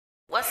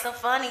What's so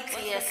funny,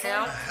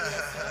 TSM?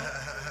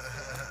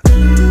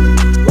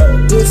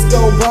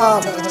 Disco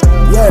Bob,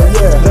 yeah,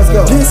 let's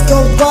go.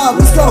 Disco Bob,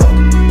 let's go.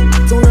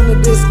 Tune in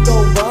to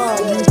Disco Bob,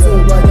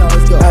 YouTube right now,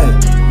 let's go. Hey,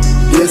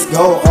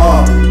 Disco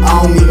hard,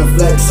 I don't mean to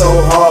flex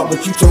so hard,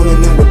 but you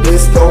tuning in with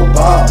Disco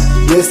Bob.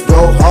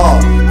 Disco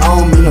hard, I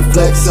don't mean to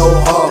flex so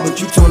hard,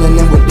 but you tuning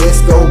in with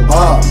Disco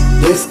Bob.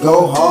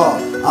 Disco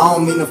hard, I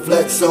don't mean to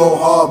flex so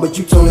hard, but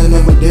you tuning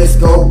in with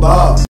Disco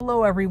Bob.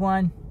 Hello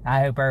everyone,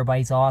 I hope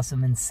everybody's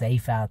awesome and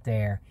safe out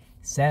there.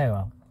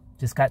 So,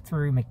 just got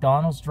through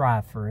McDonald's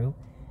drive-thru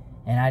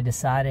and I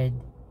decided,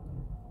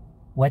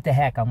 what the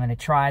heck, I'm going to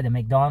try the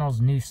McDonald's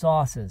new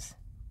sauces.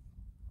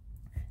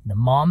 The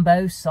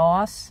Mambo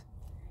sauce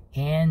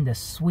and the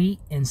sweet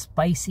and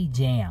spicy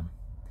jam.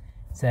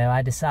 So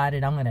I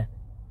decided I'm going to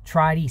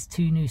try these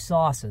two new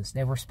sauces.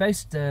 They were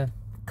supposed to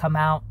come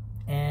out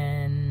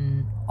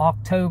in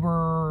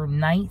October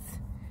 9th,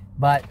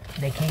 but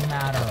they came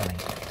out early.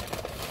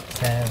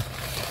 So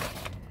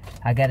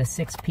I got a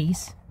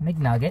 6-piece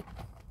McNugget.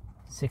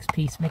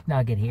 6-piece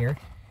McNugget here.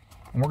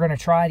 And we're going to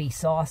try these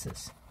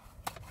sauces.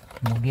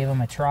 And we'll give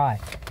them a try.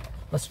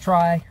 Let's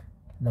try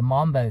the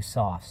Mambo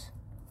sauce.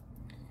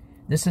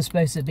 This is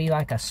supposed to be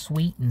like a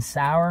sweet and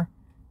sour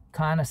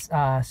kind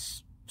of,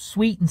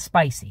 sweet and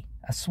spicy.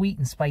 A sweet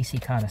and spicy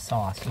kind of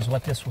sauce is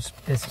what this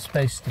is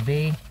supposed to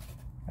be.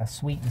 A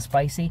sweet and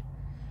spicy.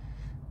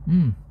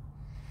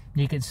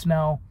 You can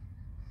smell,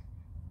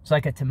 it's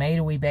like a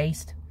tomatoey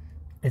based.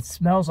 It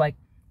smells like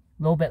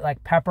a little bit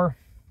like pepper.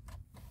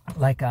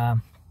 Like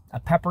a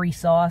peppery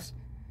sauce.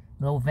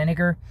 A little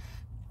vinegar.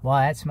 Wow,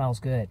 that smells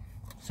good.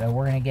 So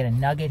we're going to get a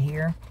nugget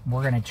here.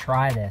 We're going to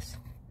try this.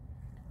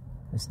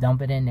 Let's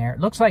dump it in there. It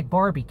looks like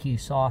barbecue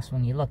sauce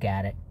when you look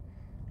at it.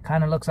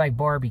 Kind of looks like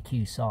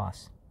barbecue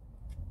sauce.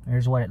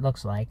 Here's what it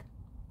looks like.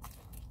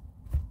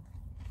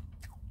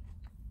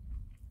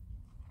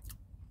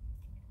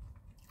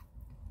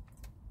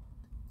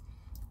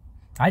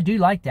 I do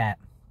like that.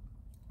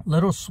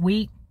 Little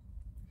sweet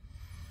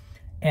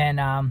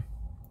and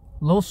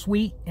little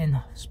sweet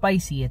and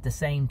spicy at the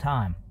same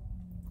time.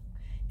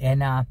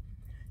 And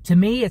to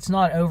me, it's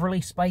not overly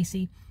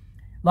spicy.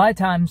 A lot of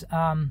times,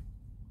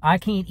 I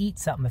can't eat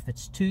something if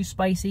it's too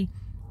spicy.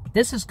 But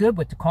this is good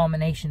with the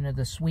combination of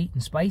the sweet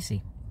and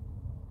spicy.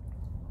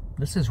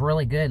 This is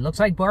really good. Looks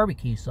like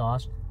barbecue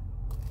sauce.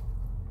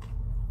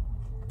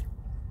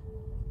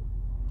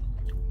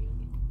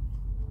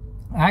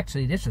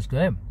 Actually, this is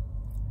good.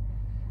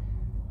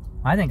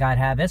 I think I'd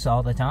have this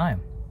all the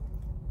time.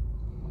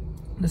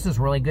 This is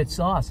really good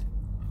sauce.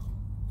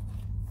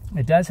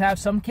 It does have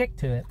some kick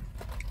to it.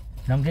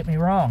 Don't get me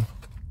wrong.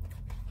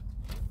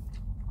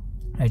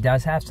 It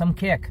does have some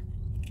kick.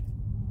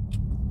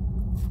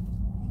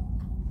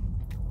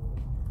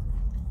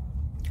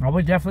 I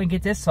would definitely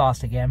get this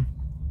sauce again.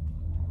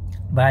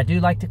 But I do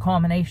like the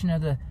combination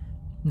of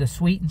the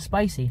sweet and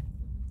spicy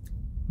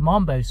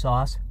Mambo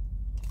sauce.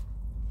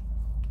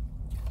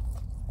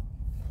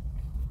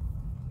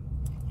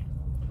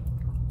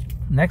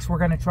 Next we're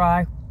going to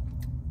try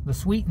the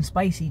sweet and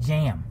spicy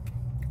jam.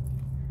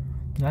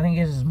 I think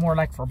this is more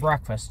like for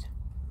breakfast.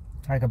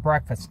 Like a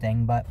breakfast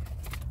thing, but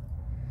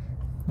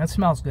that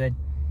smells good.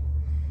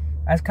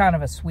 That's kind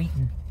of a sweet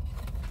and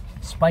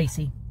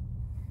spicy.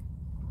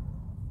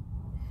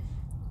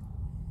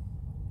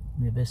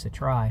 Give this a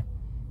try.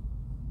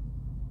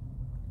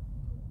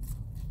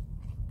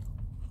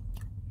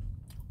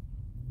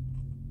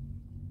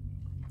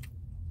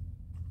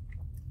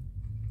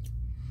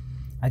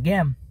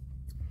 Again,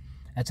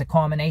 that's a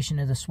combination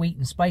of the sweet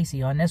and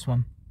spicy on this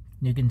one.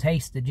 You can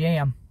taste the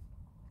jam.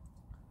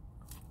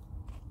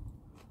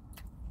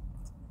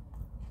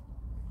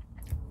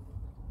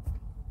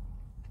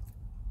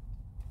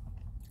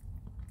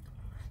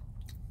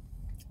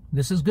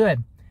 This is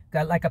good.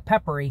 Got like a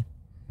peppery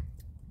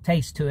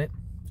taste to it.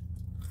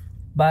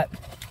 But,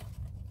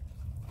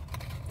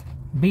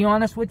 be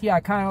honest with you, I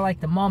kind of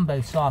like the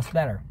Mambo sauce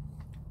better.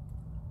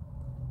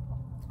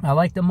 I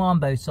like the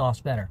Mambo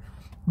sauce better.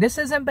 This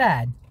isn't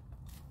bad.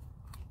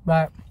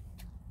 But,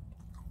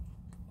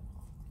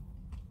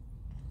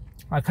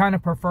 I kind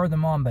of prefer the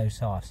Mambo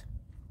sauce.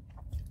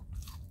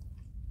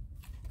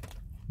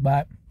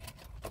 But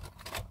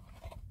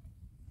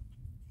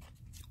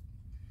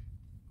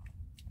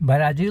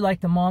I do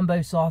like the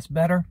Mambo sauce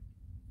better.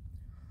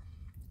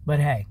 But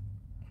hey,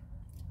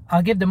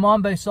 I'll give the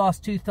Mambo sauce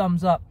 2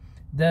 thumbs up.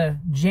 The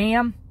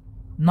jam,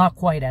 not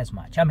quite as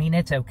much. I mean,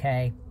 it's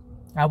okay.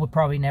 I would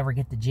probably never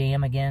get the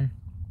jam again.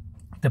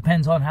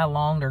 Depends on how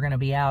long they're going to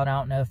be out. I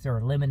don't know if they're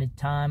a limited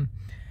time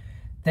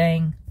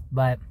thing.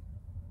 But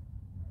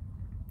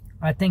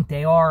I think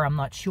they are. I'm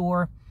not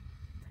sure.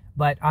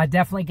 But I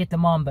definitely get the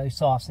Mambo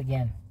sauce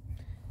again.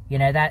 You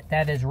know,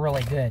 that is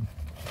really good.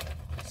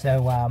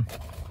 So,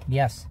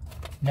 yes,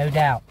 no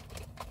doubt.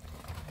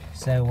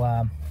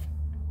 So,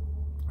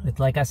 it's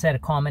like I said, a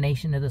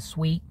combination of the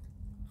sweet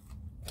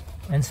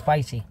and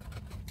spicy.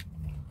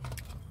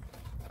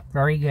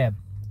 Very good.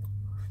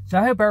 So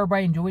I hope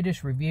everybody enjoyed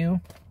this review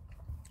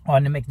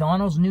on the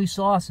McDonald's new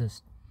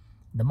sauces.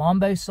 The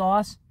Mambo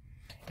sauce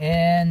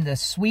and the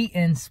sweet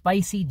and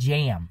spicy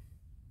jam.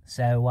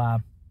 So I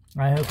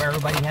hope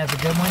everybody has a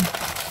good one.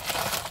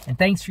 And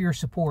thanks for your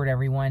support,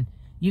 everyone.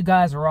 You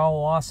guys are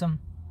all awesome.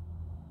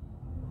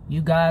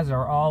 You guys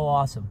are all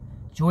awesome.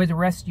 Enjoy the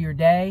rest of your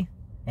day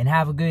and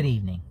have a good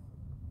evening.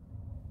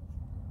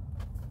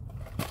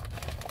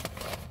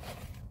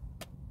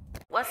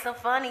 What's so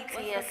funny,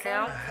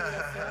 TSM?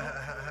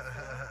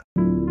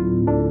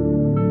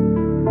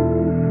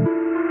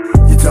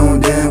 You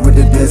tuned in with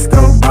the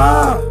disco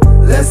Bob.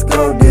 Let's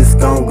go.